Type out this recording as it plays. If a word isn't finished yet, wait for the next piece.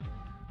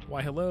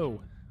Why, hello.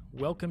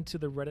 Welcome to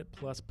the Reddit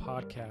Plus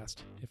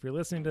podcast. If you're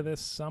listening to this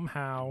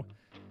somehow,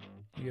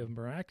 you have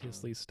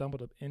miraculously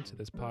stumbled into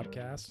this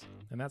podcast,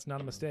 and that's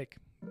not a mistake.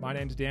 My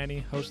name's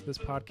Danny, host of this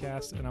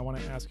podcast, and I want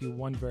to ask you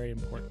one very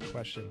important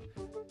question.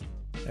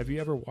 Have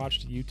you ever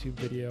watched a YouTube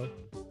video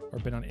or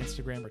been on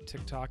Instagram or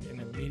TikTok and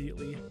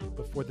immediately,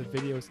 before the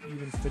video is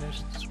even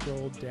finished,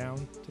 scrolled down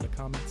to the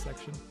comment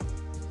section?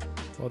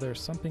 Well,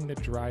 there's something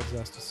that drives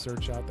us to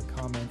search out the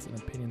comments and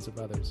opinions of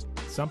others,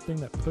 something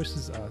that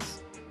pushes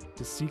us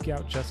to seek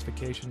out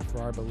justification for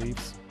our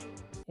beliefs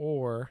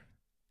or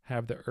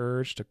have the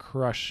urge to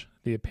crush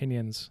the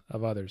opinions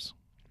of others.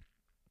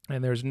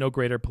 And there's no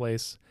greater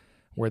place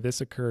where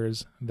this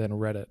occurs than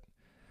Reddit.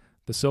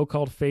 The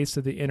so-called face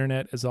of the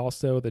internet is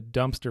also the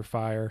dumpster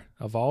fire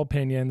of all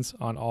opinions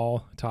on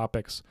all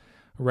topics.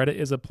 Reddit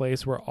is a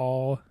place where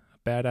all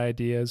bad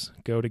ideas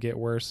go to get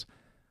worse,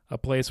 a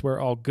place where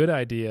all good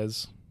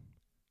ideas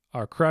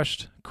are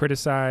crushed,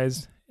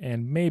 criticized,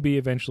 and maybe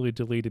eventually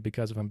deleted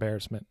because of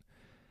embarrassment.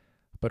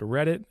 But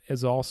Reddit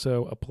is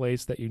also a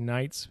place that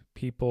unites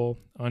people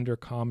under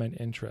common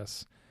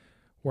interests,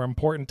 where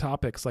important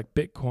topics like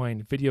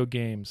Bitcoin, video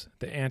games,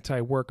 the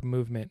anti-work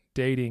movement,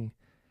 dating,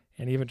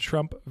 and even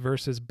Trump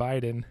versus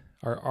Biden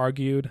are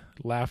argued,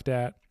 laughed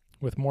at,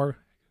 with more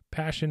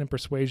passion and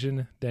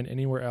persuasion than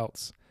anywhere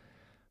else.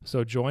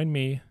 So join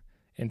me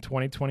in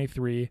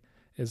 2023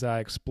 as I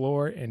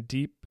explore and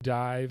deep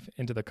dive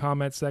into the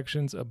comment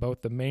sections of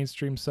both the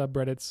mainstream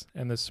subreddits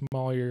and the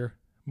smaller,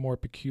 more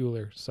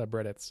peculiar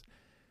subreddits.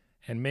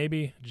 And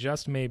maybe,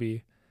 just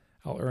maybe,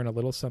 I'll earn a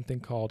little something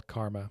called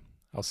karma.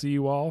 I'll see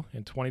you all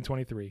in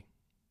 2023.